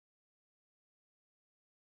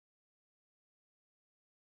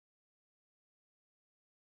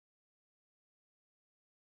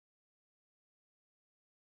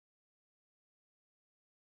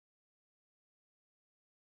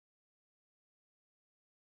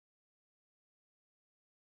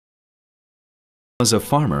was a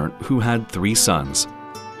farmer who had 3 sons.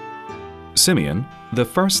 Simeon, the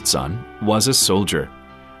first son, was a soldier.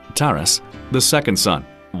 Taras, the second son,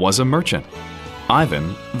 was a merchant.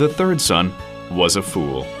 Ivan, the third son, was a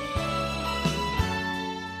fool.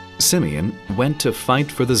 Simeon went to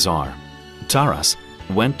fight for the Tsar. Taras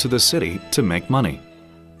went to the city to make money.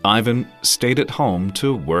 Ivan stayed at home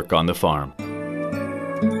to work on the farm.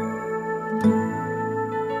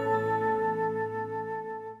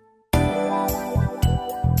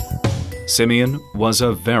 Simeon was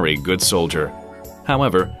a very good soldier.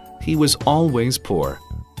 However, he was always poor.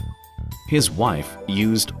 His wife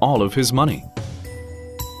used all of his money.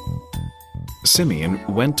 Simeon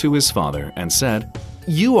went to his father and said,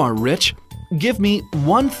 "You are rich. Give me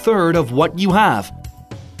 1/3 of what you have."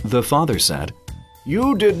 The father said,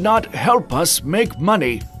 "You did not help us make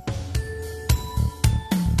money."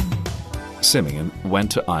 Simeon went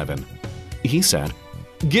to Ivan. He said,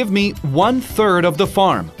 "Give me 1/3 of the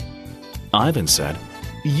farm." Ivan said,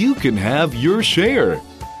 "You can have your share."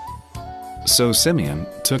 So Simeon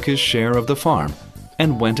took his share of the farm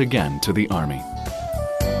and went again to the army.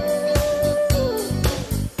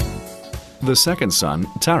 The second son,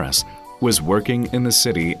 Taras, was working in the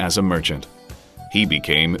city as a merchant. He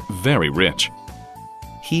became very rich.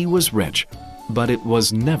 He was rich, but it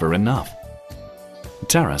was never enough.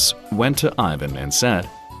 Taras went to Ivan and said,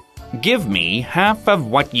 "Give me half of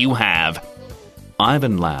what you have."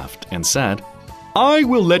 Ivan laughed and said, "I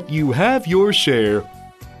will let you have your share."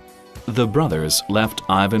 The brothers left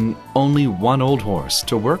Ivan only one old horse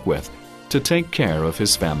to work with to take care of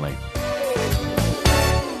his family.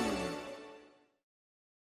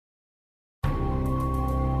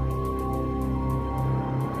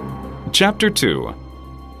 Chapter 2.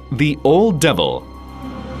 The Old Devil.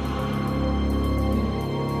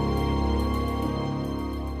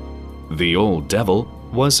 The old devil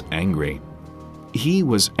was angry. He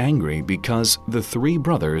was angry because the 3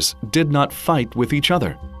 brothers did not fight with each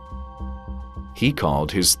other. He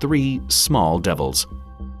called his 3 small devils.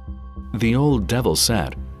 The old devil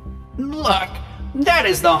said, "Look, that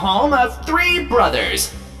is the home of 3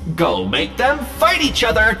 brothers. Go make them fight each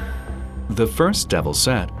other." The first devil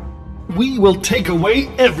said, "We will take away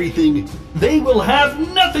everything. They will have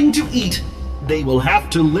nothing to eat. They will have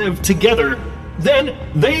to live together. Then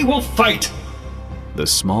they will fight." The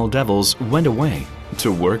small devils went away to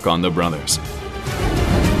work on the brothers.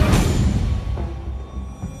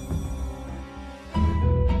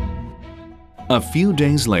 A few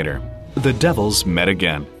days later, the devils met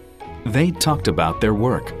again. They talked about their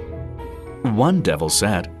work. One devil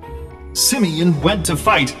said, "Simeon went to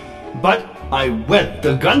fight, but I wet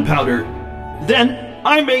the gunpowder. Then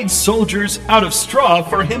I made soldiers out of straw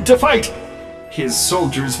for him to fight. His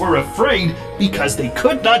soldiers were afraid because they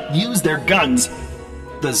could not use their guns.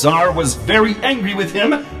 The Tsar was very angry with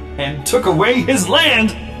him and took away his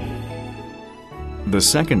land." The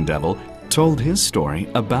second devil told his story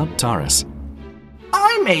about Taras.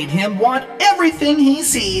 I made him want everything he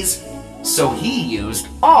sees, so he used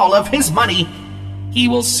all of his money. He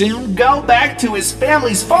will soon go back to his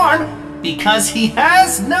family's farm because he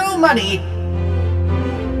has no money.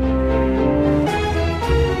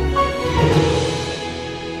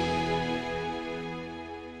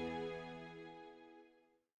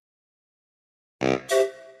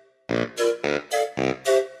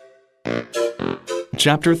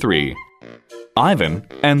 Chapter 3. Ivan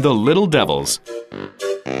and the Little Devils.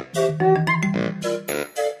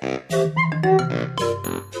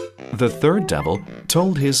 The third devil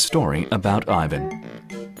told his story about Ivan.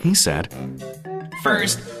 He said,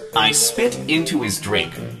 "First, I spit into his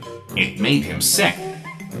drink. It made him sick,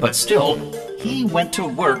 but still, he went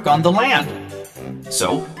to work on the land.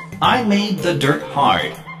 So, I made the dirt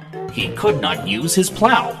hard. He could not use his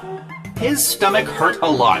plow. His stomach hurt a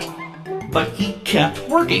lot, but he kept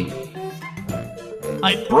working.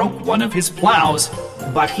 I broke one of his plows,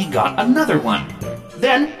 but he got another one.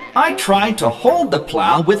 Then I tried to hold the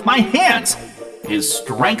plow with my hands. His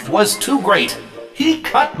strength was too great. He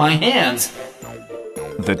cut my hands."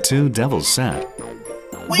 The 2 devils said,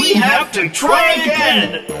 "We have to try again."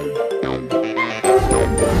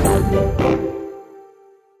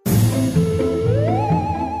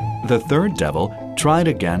 The third devil tried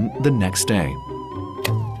again the next day.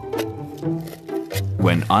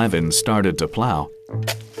 When Ivan started to plow,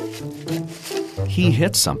 he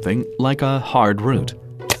hit something like a hard root.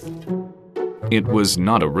 It was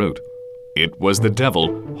not a root. It was the devil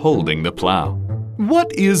holding the plow. "What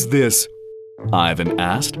is this?" Ivan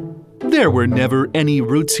asked. "There were never any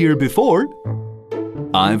roots here before."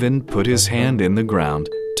 Ivan put his hand in the ground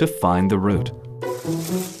to find the root.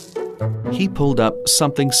 He pulled up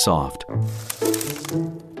something soft.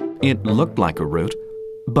 It looked like a root,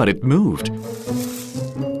 but it moved.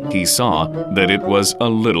 He saw that it was a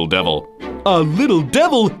little devil. "A little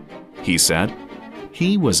devil!" he said.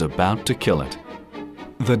 He was about to kill it.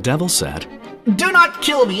 The devil said, "Do not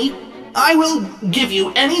kill me. I will give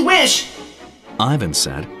you any wish." Ivan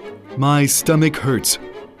said, "My stomach hurts.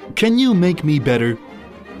 Can you make me better?"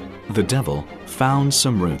 The devil found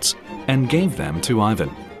some roots and gave them to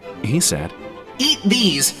Ivan. He said, "Eat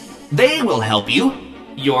these. They will help you.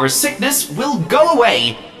 Your sickness will go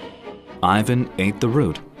away." Ivan ate the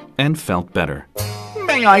root and felt better.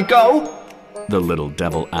 "May I go?" The little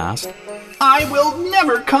devil asked. "I will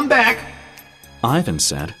never come back." Ivan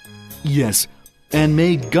said, "Yes, and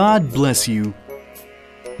may God bless you."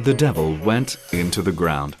 The devil went into the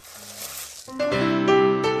ground.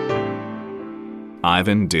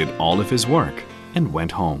 Ivan did all of his work and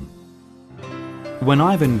went home. When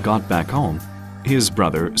Ivan got back home, his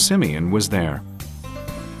brother Simeon was there.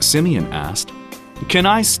 Simeon asked, "Can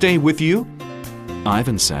I stay with you?"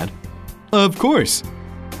 Ivan said, "Of course."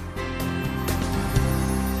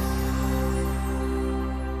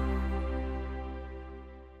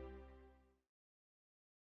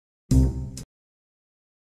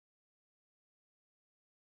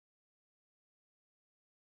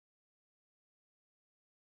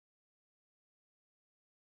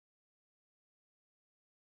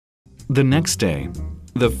 The next day,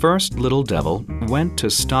 the first little devil went to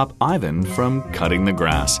stop Ivan from cutting the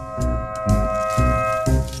grass.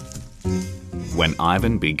 When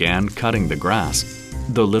Ivan began cutting the grass,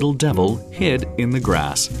 the little devil hid in the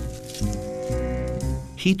grass.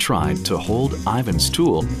 He tried to hold Ivan's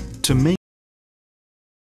tool to make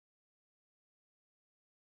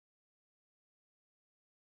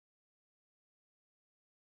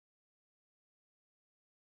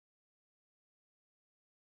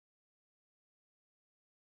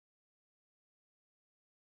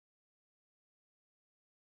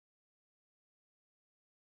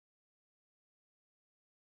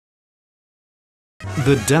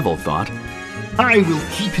The devil thought, I will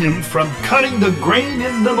keep him from cutting the grain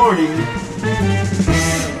in the morning.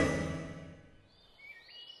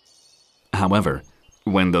 However,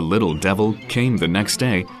 when the little devil came the next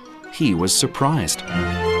day, he was surprised.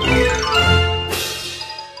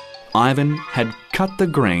 Ivan had cut the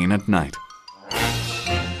grain at night.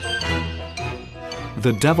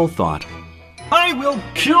 The devil thought, I will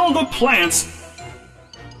kill the plants.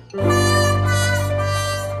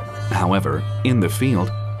 However, in the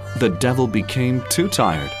field, the devil became too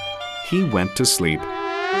tired. He went to sleep.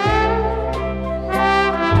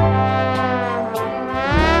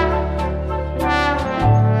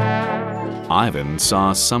 Ivan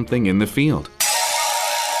saw something in the field.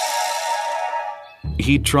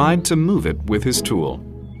 He tried to move it with his tool.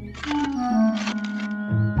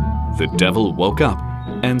 The devil woke up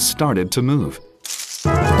and started to move.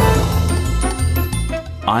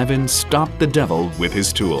 Ivan stopped the devil with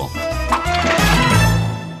his tool.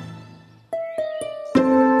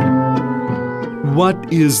 "What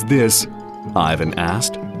is this?" Ivan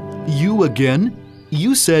asked. "You again?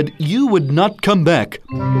 You said you would not come back."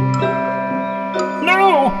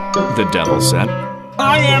 No! The devil said.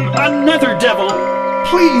 I am another devil.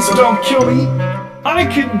 Please don't kill me. I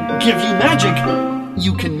can give you magic.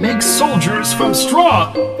 You can make soldiers from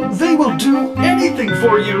straw. They will do anything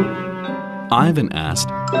for you. Ivan asked,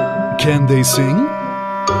 "Can they sing?"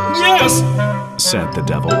 Yes, said the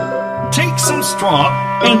devil. take some straw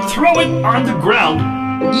and throw it on the ground.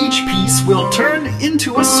 Each piece will turn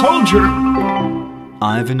into a soldier.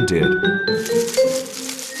 Ivan did.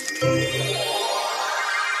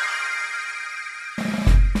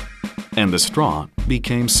 And the straw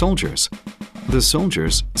became soldiers. The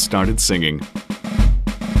soldiers started singing.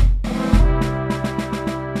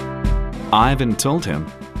 Ivan told him,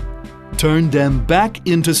 "Turn them back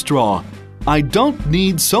into straw. I don't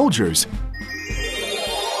need soldiers."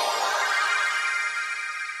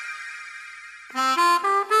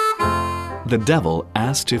 The devil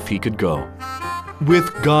asked if he could go. "With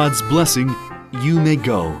God's blessing, you may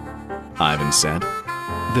go," Ivan said.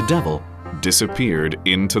 The devil disappeared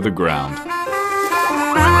into the ground.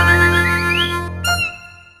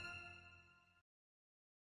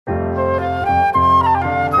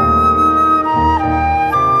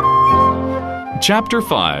 Chapter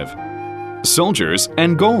 5: Soldiers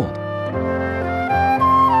and Gold.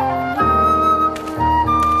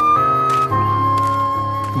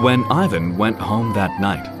 When Ivan went home that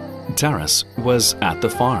night, Taras was at the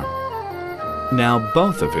farm. Now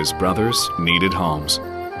both of his brothers needed homes.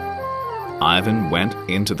 Ivan went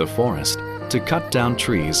into the forest to cut down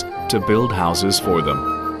trees to build houses for them.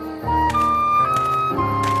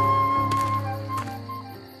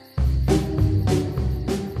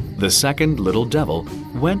 the second little devil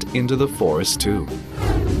went into the forest too.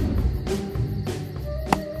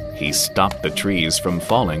 He stopped the trees from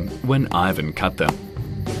falling when Ivan cut them.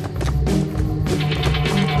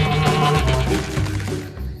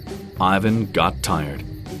 Ivan got tired.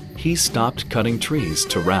 He stopped cutting trees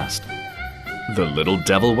to rest. The little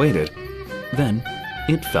devil waited. Then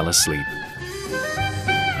it fell asleep.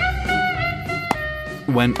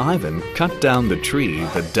 When Ivan cut down the tree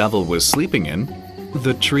the devil was sleeping in,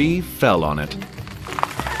 the tree fell on it.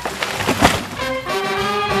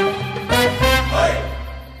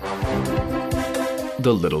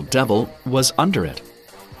 The little devil was under it.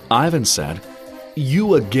 Ivan said,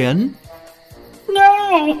 "You again?"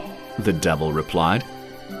 No! The devil replied.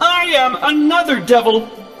 I am another devil.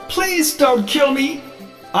 Please don't kill me.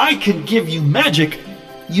 I can give you magic.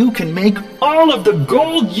 You can make all of the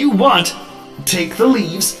gold you want. Take the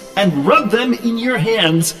leaves and rub them in your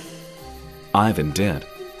hands. Ivan did,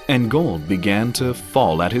 and gold began to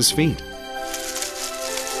fall at his feet.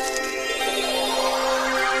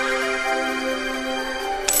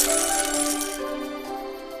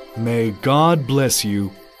 "May God bless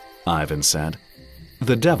you," Ivan said.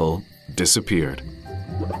 The devil disappeared.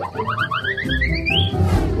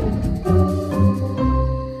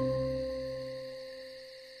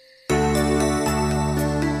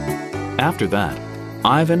 After that,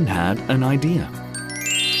 Ivan had an idea.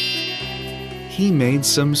 He made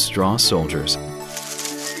some straw soldiers.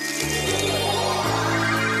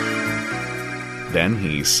 Then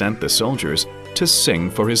he sent the soldiers to sing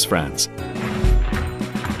for his friends.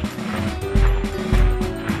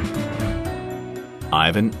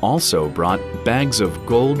 Ivan also brought bags of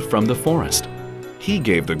gold from the forest. He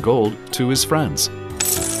gave the gold to his friends.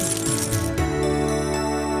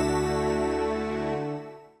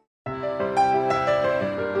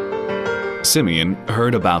 Simeon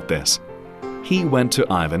heard about this. He went to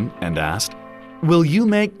Ivan and asked, "Will you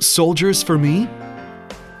make soldiers for me?"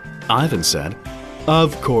 Ivan said,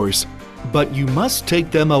 "Of course, but you must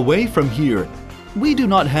take them away from here. We do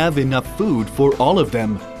not have enough food for all of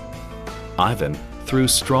them." Ivan threw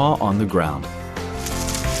straw on the ground.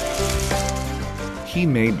 He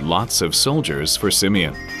made lots of soldiers for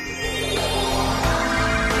Simeon.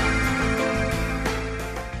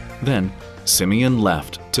 Then Simeon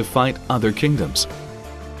left to fight other kingdoms.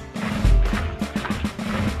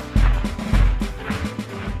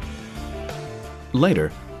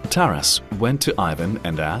 Later, Taras went to Ivan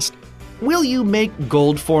and asked, "Will you make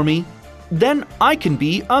gold for me? Then I can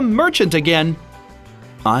be a merchant again."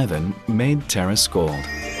 Ivan made Taras gold.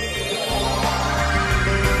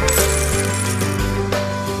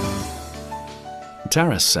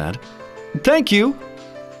 Taras said, "Thank you."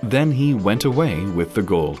 Then he went away with the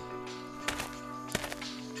gold.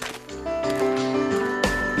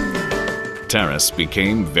 Taras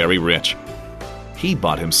became very rich. He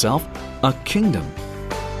bought himself a kingdom.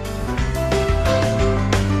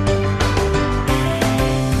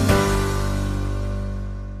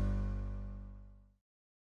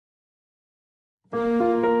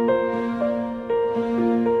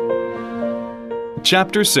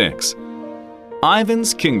 Chapter 6.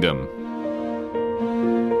 Ivan's Kingdom.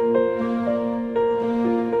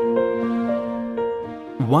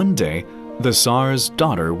 One day, the Tsar's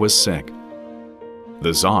daughter was sick.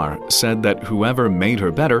 The Tsar said that whoever made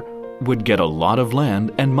her better would get a lot of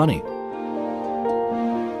land and money.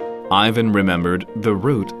 Ivan remembered the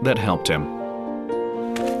route that helped him.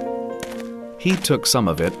 He took some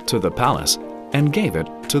of it to the palace and gave it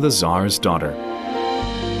to the Tsar's daughter.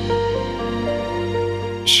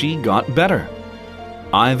 She got better.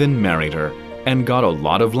 Ivan married her and got a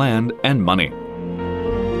lot of land and money.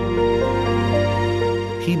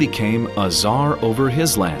 He became a Tsar over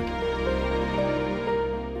his land.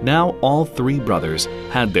 Now all three brothers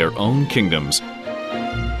had their own kingdoms.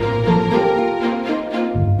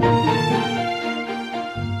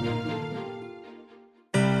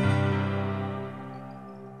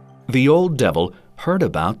 The old devil heard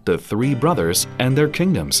about the three brothers and their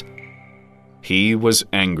kingdoms. He was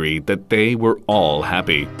angry that they were all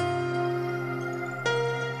happy.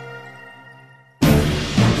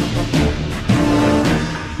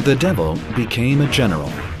 The devil became a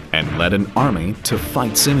general and led an army to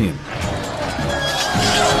fight Simeon.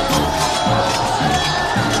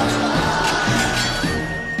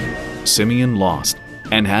 Simeon lost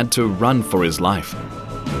and had to run for his life.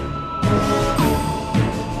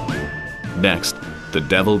 Next, the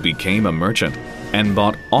devil became a merchant and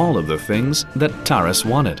bought all of the things that Taras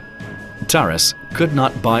wanted. Taras could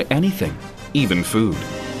not buy anything, even food.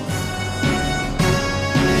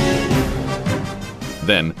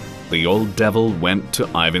 Then the old devil went to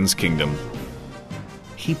Ivan's kingdom.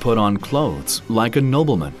 He put on clothes like a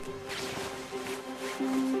nobleman.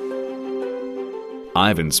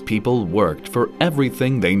 Ivan's people worked for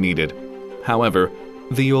everything they needed. However,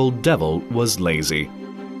 the old devil was lazy.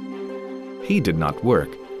 He did not work,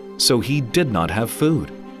 so he did not have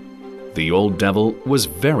food. The old devil was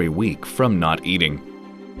very weak from not eating.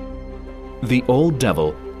 The old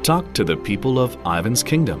devil talked to the people of Ivan's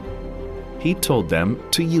kingdom. He told them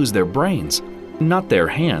to use their brains, not their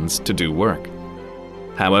hands, to do work.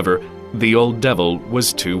 However, the old devil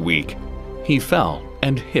was too weak. He fell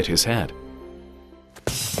and hit his head.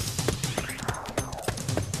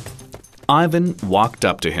 Ivan walked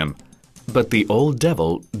up to him, but the old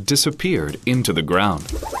devil disappeared into the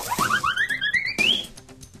ground.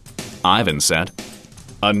 Ivan said,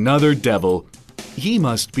 "Another devil. He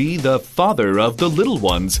must be the father of the little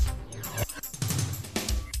ones."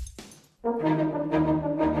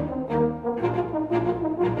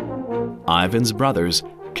 Ivan's brothers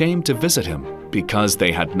came to visit him because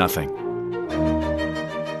they had nothing.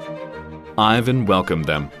 Ivan welcomed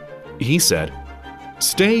them. He said,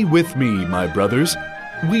 "Stay with me, my brothers.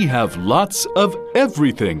 We have lots of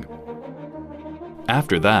everything."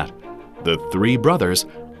 After that, the three brothers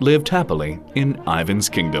lived happily in Ivan's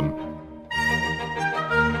kingdom.